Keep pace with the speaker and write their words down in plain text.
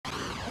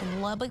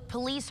And Lubbock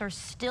police are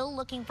still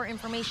looking for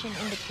information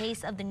in the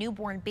case of the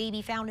newborn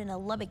baby found in a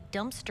Lubbock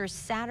dumpster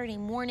Saturday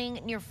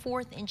morning near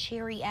 4th and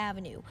Cherry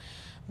Avenue.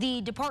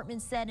 The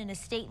department said in a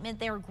statement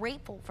they are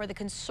grateful for the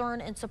concern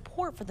and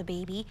support for the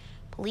baby.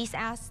 Police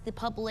asked the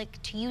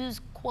public to use,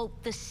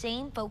 quote, the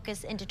same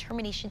focus and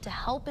determination to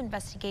help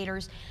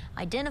investigators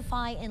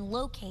identify and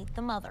locate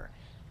the mother.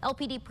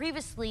 LPD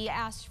previously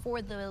asked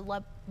for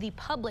the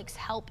public's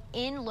help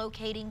in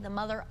locating the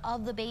mother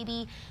of the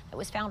baby that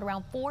was found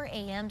around 4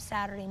 a.m.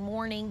 Saturday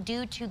morning.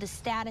 Due to the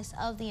status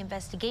of the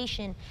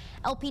investigation,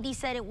 LPD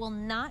said it will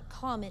not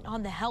comment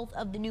on the health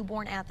of the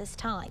newborn at this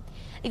time.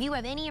 If you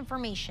have any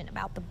information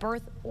about the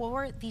birth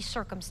or the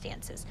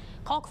circumstances,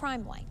 call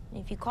Crime Line. And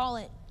if you call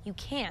it, you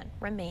can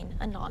remain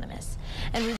anonymous. And